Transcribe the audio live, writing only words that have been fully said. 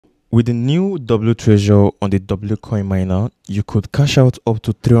With the new W Treasure on the W coin miner, you could cash out up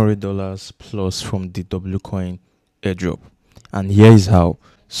to $300 plus from the W coin airdrop. And here is how.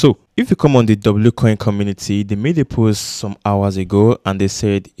 So, if you come on the W coin community, they made a post some hours ago and they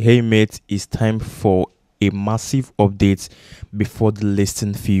said, "Hey mate, it's time for a massive update before the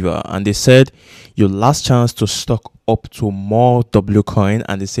listing fever." And they said your last chance to stock up to more W coin,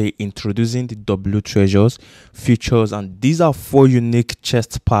 and they say introducing the W treasures features, and these are 4 unique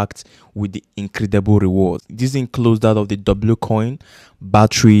chests packed with the incredible rewards. This includes that of the W coin,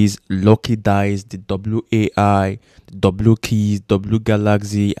 batteries, lucky dice, the WAI, the W keys, W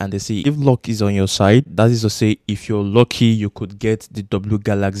galaxy, and they say if luck is on your side, that is to say if you're lucky you could get the W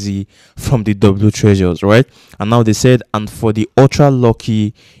galaxy from the W treasures, right? And now they said, and for the ultra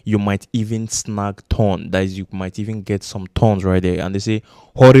lucky you might even snag ton, that is you might even get some tons right there. And they say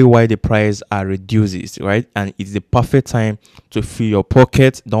hurry while the price are reduces, right? And it's the perfect time to fill your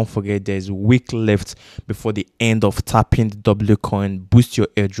pocket. Don't forget there's a week left before the end of tapping the W coin. Boost your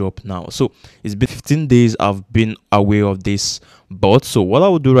airdrop now. So it's been 15 days I've been aware of this bot. So what I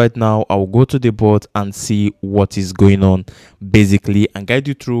will do right now, I will go to the bot and see what is going on basically, and guide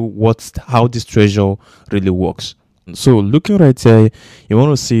you through how this treasure really works. So looking right here, you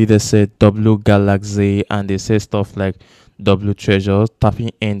want to see they said W galaxy, and they say stuff like W treasure tapping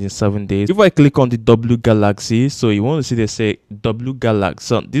end in 7 days. If I click on the W galaxy, so you want to see they say W galaxy.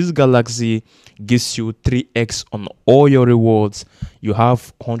 So this galaxy gives you 3x on all your rewards. You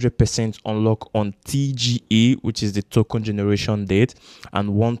have 100% unlock on TGE, which is the token generation date,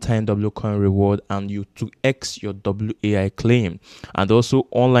 and one-time W coin reward, and you 2x your WAI claim, and also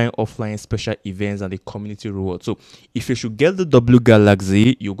online offline special events and the community reward. So if you should get the W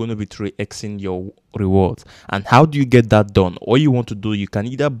galaxy, you're going to be 3xing your rewards. And how do you get that done? All you want to do, you can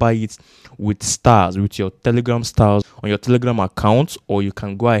either buy it with stars, with your Telegram stars on your Telegram account, or you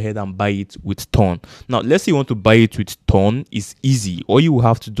can go ahead and buy it with ton. Now let's say you want to buy it with ton. It's easy. All you will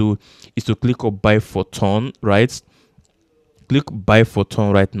have to do is to click on buy for ton, right? Click buy for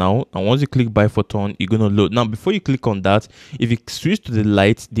ton right now, and once you click buy for ton, you're gonna load. Now before you click on that, if you switch to the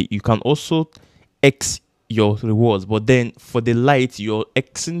light, you can also X your rewards, but then for the light you're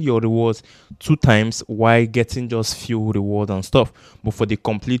Xing your rewards 2 times while getting just few rewards and stuff, but for the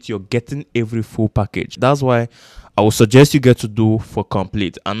complete you're getting every full package. That's why I would suggest you get to do for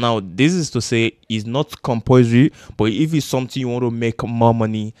complete. And now this is to say it's not compulsory, but if it's something you want to make more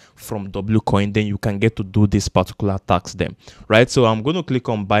money from W coin, then you can get to do this particular tax then, right? So I'm going to click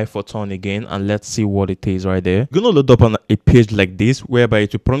on buy for ton again, and let's see what it is right there. You're going to load up on a page like this whereby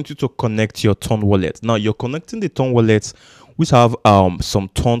it will prompt you to connect your ton wallet. Now you're connecting the ton wallets which have some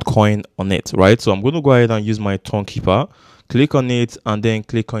ton coin on it, right? So I'm going to go ahead and use my ton keeper. Click on it and then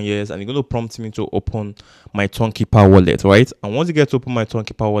click on yes, and you're going to prompt me to open my Tonkeeper wallet, right? And once you get to open my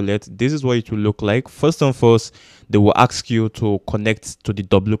Tonkeeper wallet, this is what it will look like. First and first, they will ask you to connect to the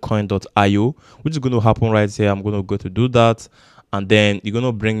wcoin.io, which is going to happen right here. I'm going to go to do that, and then you're going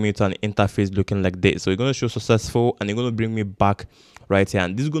to bring me to an interface looking like this. So you're going to show successful, and you're going to bring me back right here,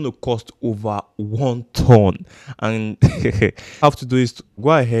 and this is going to cost over 1 ton. And have to do is to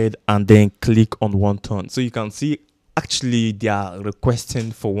go ahead and then click on 1 ton, so you can see actually they are requesting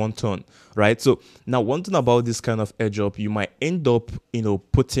for 1 ton, right? So now one thing about this kind of airdrop, you might end up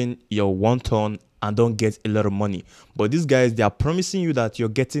putting your 1 ton and don't get a lot of money, but these guys, they are promising you that you're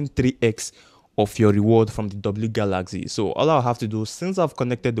getting 3x of your reward from the W galaxy. So all I'll have to do, since I've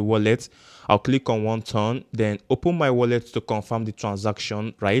connected the wallet, I'll click on 1 ton, then open my wallet to confirm the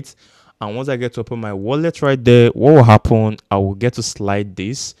transaction, right? And once I get to open my wallet right there, what will happen, I will get to slide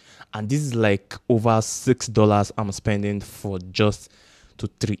this, and this is like over $6 I'm spending for just to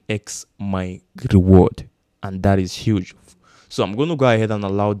 3x my reward, and that is huge. So I'm going to go ahead and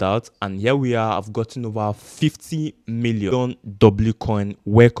allow that, and here we are. I've gotten over 50 million W coin.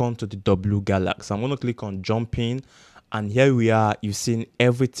 Welcome to the W galaxy. So I'm going to click on jump in, and here we are. You've seen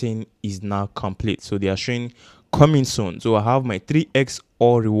everything is now complete. So they are showing coming soon. So I have my 3x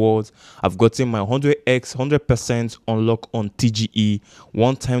all rewards. I've gotten my 100x 100% unlock on TGE,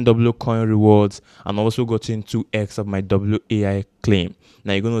 one-time W coin rewards, and also gotten 2x of my WAI claim.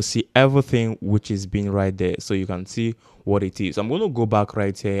 Now you're going to see everything which is being right there, so you can see what it is. I'm going to go back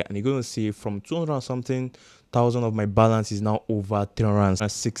right here, and you're going to see from 200 something thousand of my balance is now over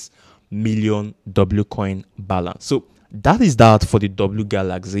 306 million W coin balance. So that is that for the W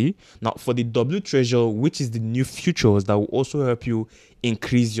galaxy. Now for the W treasure, which is the new features that will also help you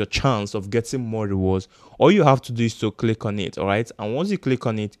increase your chance of getting more rewards, all you have to do is to click on it, all right? And once you click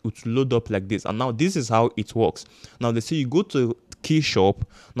on it, it will load up like this. And now this is how it works. Now they say you go to key shop,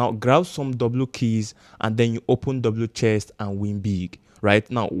 now grab some W keys, and then you open W chest and win big, right?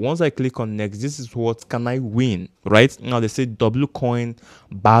 Now, once I click on next, this is what can I win, right? Now they say W coin,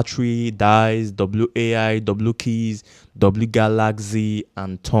 battery, dice, WAI, W keys, W galaxy,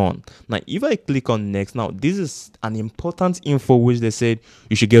 and ton. Now, if I click on next, now this is an important info which they said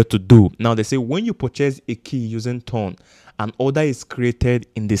you should get to do. Now they say when you purchase a key using ton, an order is created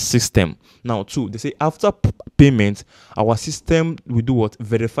in the system. Now, two, they say after payment, our system will do what?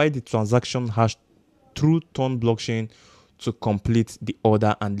 Verify the transaction hash through Ton blockchain to complete the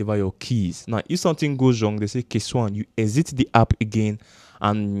order and deliver your keys. Now, if something goes wrong, they say case one, you exit the app again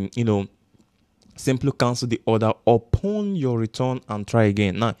and simply cancel the order upon your return and try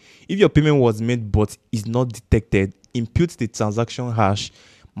again. Now, if your payment was made but is not detected, input the transaction hash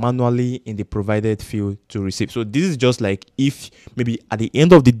manually in the provided field to receive. So this is just like if maybe at the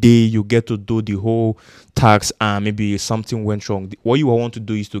end of the day you get to do the whole tax and maybe something went wrong, what you want to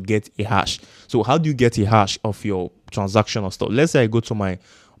do is to get a hash. So how do you get a hash of your transaction or stuff? Let's say I go to my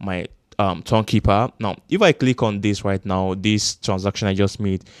Townkeeper. Now if I click on this right now, this transaction I just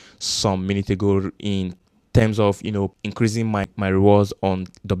made some minute ago in terms of increasing my rewards on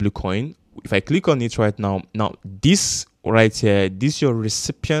wcoin, if I click on it right now, this right here, this your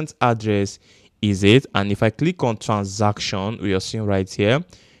recipient address is it, and if I click on transaction, we are seeing right here,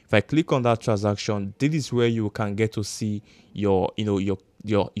 if I click on that transaction, this is where you can get to see your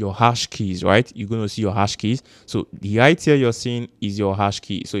your hash keys, right? You're going to see your hash keys. So the right here you're seeing is your hash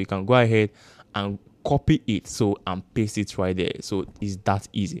key, so you can go ahead and copy it and paste it right there. So it's that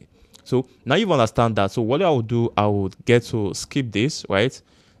easy. So now you understand that. So what I will do, I would get to skip this, right?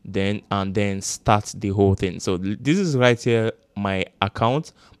 Then start the whole thing. So this is right here my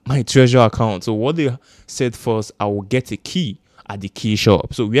account, my treasure account. So what they said first, I will get a key at the key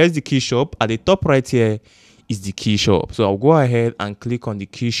shop. So where is the key shop? At the top right here is the key shop. So I'll go ahead and click on the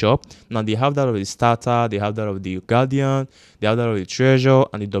key shop. Now they have that of the starter, they have that of the guardian, they have that of the treasure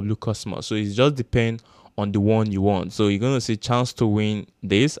and the W customer. So it just depends on the one you want. So you're gonna see chance to win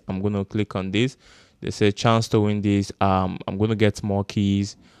this. I'm gonna click on this. They say chance to win this. I'm gonna get more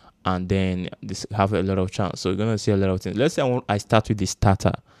keys, and then this have a lot of chance. So you're gonna see a lot of things. Let's say I start with the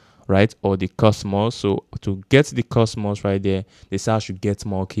starter, right, or the cosmos. So to get the cosmos right there, they say I should get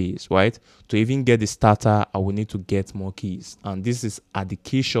more keys, right? To even get the starter, I will need to get more keys, and this is at the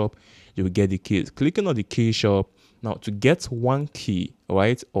key shop. You will get the keys. Clicking on the key shop. Now to get one key,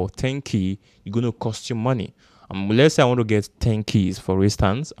 right, or 10 key, you're going to cost you money. Let's say I want to get 10 keys, for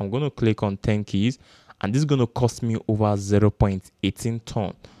instance. I'm going to click on 10 keys, and this is going to cost me over 0.18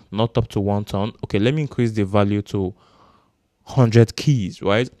 ton, not up to 1 ton. Okay, let me increase the value to 100 keys,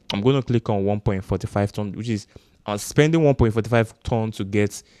 right? I'm going to click on 1.45 ton, which is I'm spending 1.45 ton to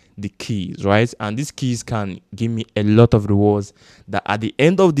get the keys, right? And these keys can give me a lot of rewards that at the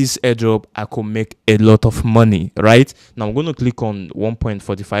end of this airdrop I could make a lot of money, right? Now I'm going to click on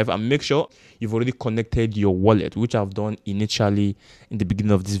 1.45 and make sure you've already connected your wallet, which I've done initially in the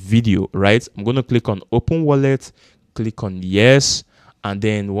beginning of this video, right? I'm going to click on open wallet, click on yes, and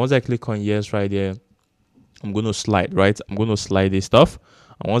then once I click on yes right there, I'm going to slide, right? I'm going to slide this stuff,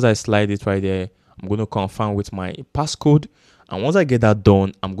 and once I slide it right there, I'm going to confirm with my passcode. And once I get that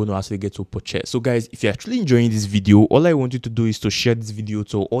done, I'm going to actually get to purchase. So guys, if you're actually enjoying this video, all I want you to do is to share this video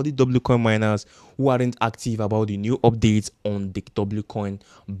to all the wcoin miners who aren't active about the new updates on the wcoin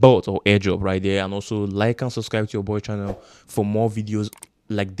bot or airdrop right there. And also like and subscribe to your boy channel for more videos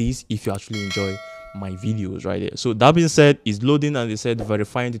like this if you actually enjoy my videos right there. So that being said, it's loading, and they said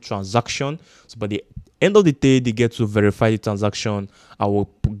verifying the transaction. So by the end of the day, they get to verify the transaction. I will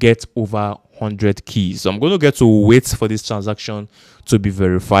get over 100 keys. So I'm going to get to wait for this transaction to be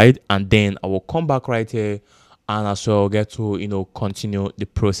verified, and then I will come back right here and as well get to continue the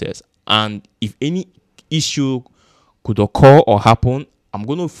process. And if any issue could occur or happen, I'm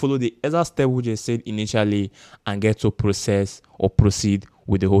going to follow the other step which I said initially and get to process or proceed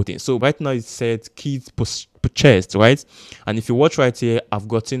with the whole thing. So right now it said keys purchased, right? And if you watch right here, I've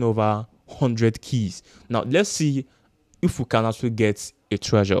gotten over 100 keys. Now let's see if we can actually get a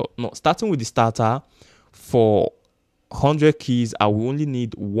treasure. No, starting with the starter, for 100 keys I will only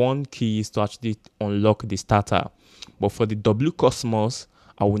need 1 key to actually unlock the starter, but for the W cosmos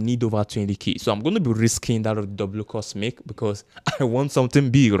I will need over 20 keys. So I'm going to be risking that of the W cosmic because I want something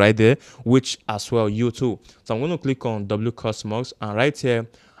big right there, which as well you too. So I'm going to click on W cosmos, and right here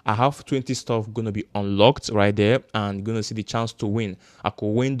I have 20 stuff going to be unlocked right there, and you're going to see the chance to win. I could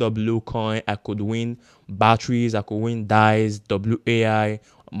win W coin, I could win batteries, I could win dice, WAI,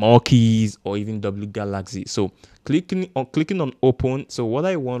 more keys, or even W galaxy. So clicking on open. So what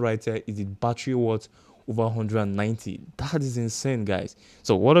I want right here is the battery worth over 190. That is insane, guys.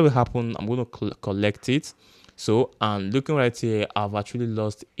 So what will happen? I'm going to collect it. So, and looking right here, I've actually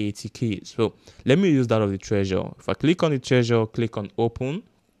lost 80 keys. So let me use that of the treasure. If I click on the treasure, click on open,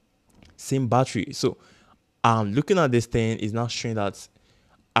 same battery. So looking at this thing is now showing that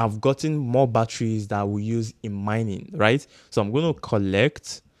I've gotten more batteries that I will use in mining, right? So I'm going to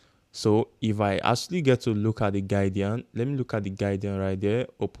collect. So if I actually get to look at the Guardian, let me look at the Guardian right there,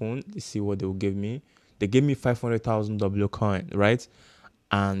 open, let's see what they will give me. They gave me 500,000 W coin, right?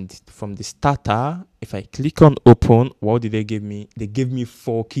 And from the starter, if I click on open, what did they give me? They gave me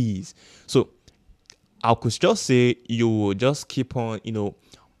 4 keys. So I could just say you will just keep on,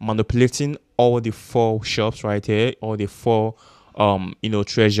 manipulating all the 4 shops right here, all the 4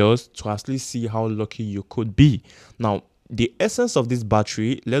 treasures to actually see how lucky you could be. Now, the essence of this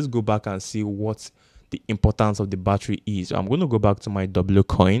battery, let's go back and see what the importance of the battery is. I'm going to go back to my W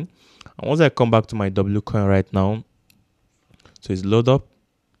coin. And once I come back to my W coin right now, so it's load up.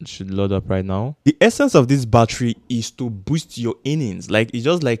 It should load up right now. The essence of this battery is to boost your earnings. Like, it's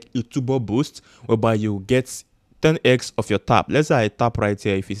just like a turbo boost whereby you get 10x of your tap. Let's say I tap right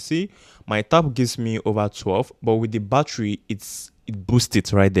here. If you see, my tap gives me over 12, but with the battery, it boosts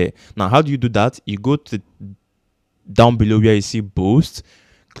it right there. Now, how do you do that? You go to down below where you see boost,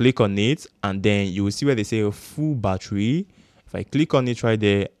 click on it, and then you will see where they say a full battery. If I click on it right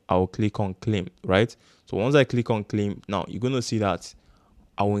there, I will click on claim, right? So once I click on claim, now you're going to see that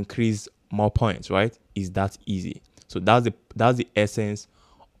I will increase more points, right? It's that easy. So that's the essence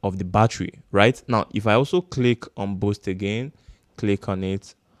of the battery, right? Now, if I also click on boost again, click on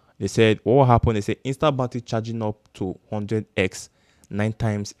it, they said what will happen? They say instant battery charging up to 100x 9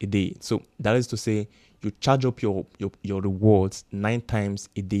 times a day. So that is to say you charge up your rewards 9 times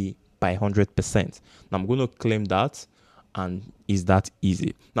a day by 100%. Now I'm going to claim that, and is that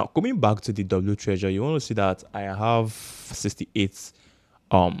easy. Now coming back to the W treasure, you want to see that I have 68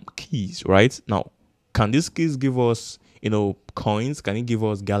 keys. Right now, can these keys give us coins? Can it give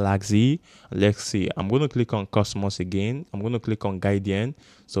us galaxy? Let's see. I'm going to click on cosmos again. I'm going to click on guardian.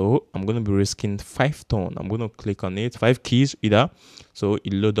 So I'm going to be risking 5 ton. I'm going to click on it, 5 keys either. So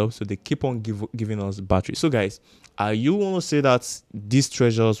it load up. So they keep on giving us battery. So guys, you want to say that these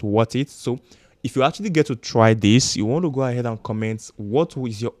treasures worth it? So if you actually get to try this, you want to go ahead and comment what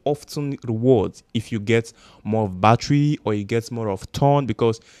is your often reward if you get more of battery or you get more of ton,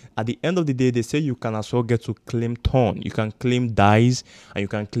 because at the end of the day, they say you can as well get to claim ton. You can claim dice and you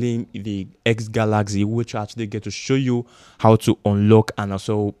can claim the X Galaxy, which actually get to show you how to unlock and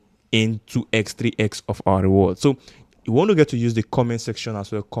also in 2x, 3x of our reward. So you want to get to use the comment section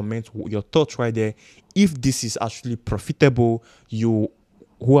as well. Comment your thoughts right there. If this is actually profitable, you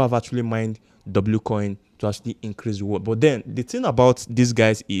who have actually mined W coin to actually increase reward. But then the thing about these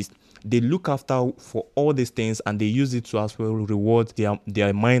guys is they look after for all these things and they use it to as well reward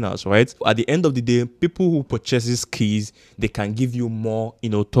their miners, right? At the end of the day, people who purchases keys, they can give you more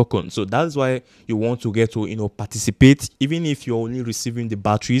tokens. So that's why you want to get to participate. Even if you're only receiving the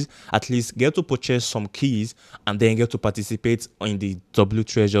batteries, at least get to purchase some keys and then get to participate in the W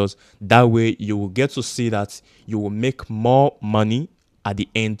treasures. That way you will get to see that you will make more money at the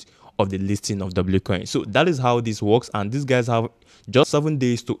end of the listing of W coin. So that is how this works, and these guys have just 7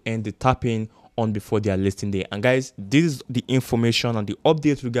 days to end the tapping on before their listing day. And guys, this is the information and the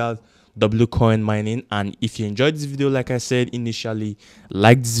update regarding W coin mining. And if you enjoyed this video, like I said initially,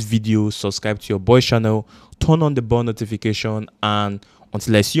 like this video, subscribe to your boy channel, turn on the bell notification, and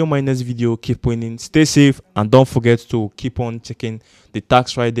until I see you on my next video, keep winning, stay safe, and don't forget to keep on checking the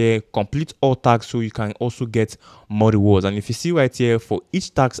tags right there. Complete all tags so you can also get more rewards. And if you see right here, for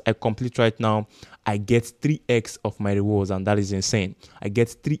each tags I complete right now, I get 3x of my rewards, and that is insane. I get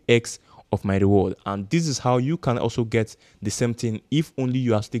 3x of my reward, and this is how you can also get the same thing if only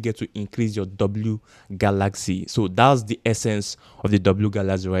you actually get to increase your W Galaxy. So that's the essence of the W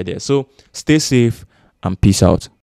Galaxy right there. So stay safe and peace out.